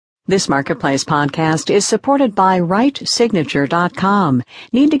This Marketplace podcast is supported by WriteSignature.com.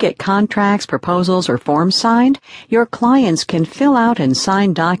 Need to get contracts, proposals, or forms signed? Your clients can fill out and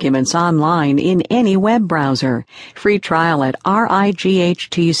sign documents online in any web browser. Free trial at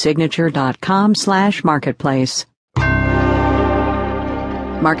RIGHTsignature.com/marketplace.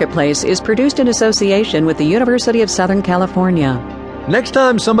 Marketplace is produced in association with the University of Southern California. Next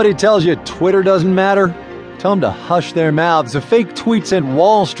time somebody tells you Twitter doesn't matter, tell them to hush their mouths. A fake tweet sent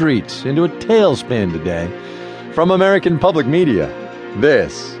Wall Street into a tailspin today. From American Public Media,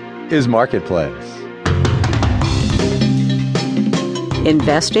 this is Marketplace.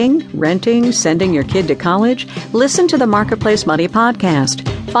 Investing, renting, sending your kid to college? Listen to the Marketplace Money Podcast.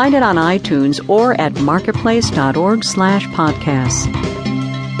 Find it on iTunes or at marketplace.org/podcasts.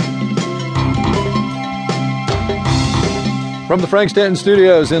 From the Frank Stanton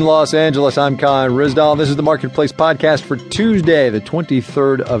Studios in Los Angeles, I'm Ryssdal. This is the Marketplace Podcast for Tuesday, the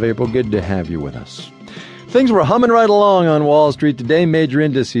 23rd of April. Good to have you with us. Things were humming right along on Wall Street today. Major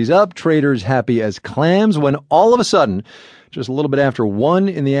indices up, traders happy as clams, when all of a sudden, just a little bit after 1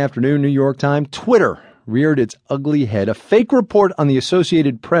 in the afternoon, New York time, Twitter reared its ugly head. A fake report on the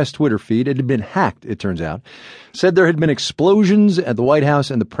Associated Press Twitter feed, it had been hacked, it turns out, said there had been explosions at the White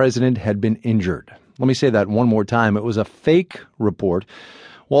House and the president had been injured. Let me say that one more time. It was a fake report.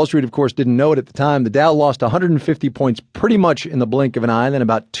 Wall Street, of course, didn't know it at the time. The Dow lost 150 points pretty much in the blink of an eye. Then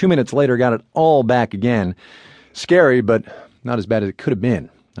about 2 minutes later, got it all back again. Scary, but not as bad as it could have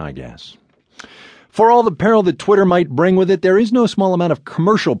been, I guess. For all the peril that Twitter might bring with it, there is no small amount of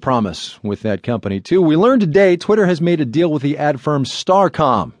commercial promise with that company, too. We learned today Twitter has made a deal with the ad firm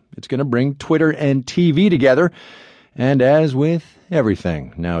Starcom. It's going to bring Twitter and TV together. And as with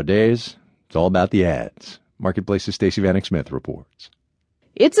everything nowadays, it's all about the ads. Marketplace's Stacey Vanek Smith reports.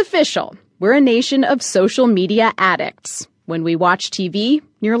 It's official. We're a nation of social media addicts. When we watch TV,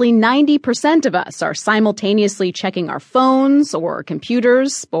 nearly 90% of us are simultaneously checking our phones or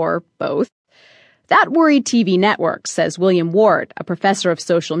computers or both. That worried TV network, says William Ward, a professor of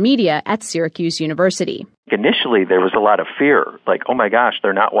social media at Syracuse University. Initially, there was a lot of fear, like, oh my gosh,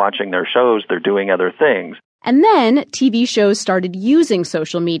 they're not watching their shows, they're doing other things. And then TV shows started using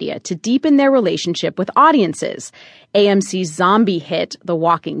social media to deepen their relationship with audiences. AMC's zombie hit, The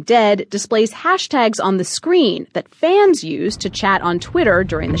Walking Dead, displays hashtags on the screen that fans use to chat on Twitter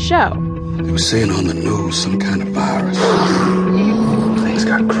during the show. They were saying on the news some kind of virus. Things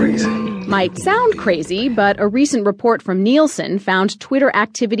got crazy. Might sound crazy, but a recent report from Nielsen found Twitter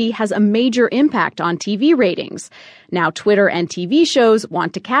activity has a major impact on TV ratings. Now Twitter and TV shows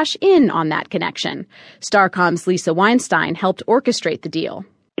want to cash in on that connection. Starcom's Lisa Weinstein helped orchestrate the deal.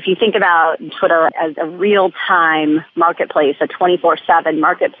 If you think about Twitter as a real-time marketplace, a 24/7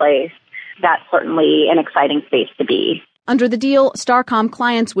 marketplace, that's certainly an exciting space to be. Under the deal, Starcom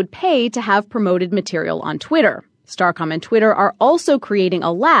clients would pay to have promoted material on Twitter. Starcom and Twitter are also creating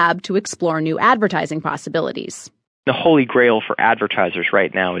a lab to explore new advertising possibilities. The holy grail for advertisers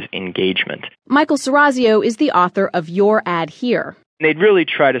right now is engagement. Michael Serrazio is the author of Your Ad Here. They'd really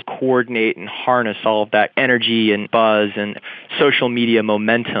try to coordinate and harness all of that energy and buzz and social media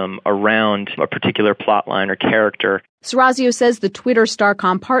momentum around a particular plotline or character. Serrazio says the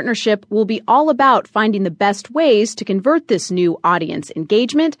Twitter-Starcom partnership will be all about finding the best ways to convert this new audience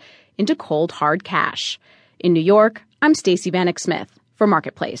engagement into cold, hard cash. In New York, I'm Stacey Vanek Smith for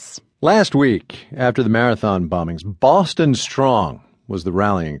Marketplace. Last week, after the marathon bombings, Boston Strong was the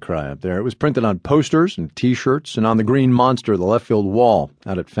rallying cry up there. It was printed on posters and T-shirts and on the green monster, the left field wall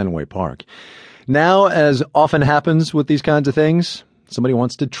out at Fenway Park. Now, as often happens with these kinds of things, somebody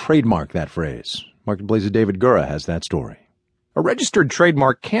wants to trademark that phrase. Marketplace's David Gura has that story. A registered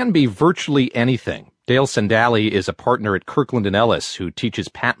trademark can be virtually anything. Dale Sandali is a partner at Kirkland & Ellis who teaches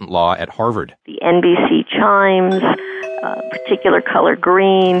patent law at Harvard. The NBC chimes, particular color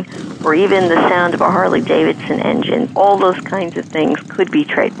green, or even the sound of a Harley-Davidson engine, all those kinds of things could be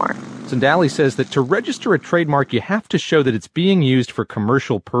trademarked. Sandali says that to register a trademark, you have to show that it's being used for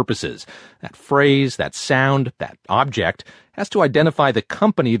commercial purposes. That phrase, that sound, that object has to identify the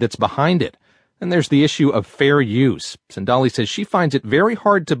company that's behind it. And there's the issue of fair use. Sandali says she finds it very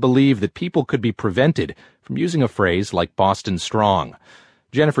hard to believe that people could be prevented from using a phrase like Boston Strong.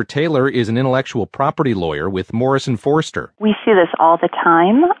 Jennifer Taylor is an intellectual property lawyer with Morrison Forster. We see this all the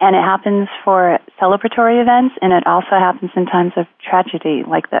time, and it happens for celebratory events, and it also happens in times of tragedy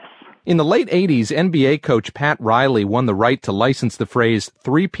like this. In the late 80s, NBA coach Pat Riley won the right to license the phrase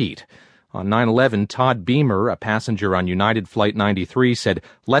three-peat. On 9/11, Todd Beamer, a passenger on United Flight 93, said,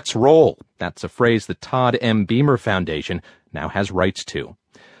 "Let's roll." That's a phrase the Todd M. Beamer Foundation now has rights to.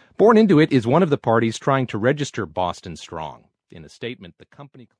 Born Into It is one of the parties trying to register Boston Strong. In a statement, the company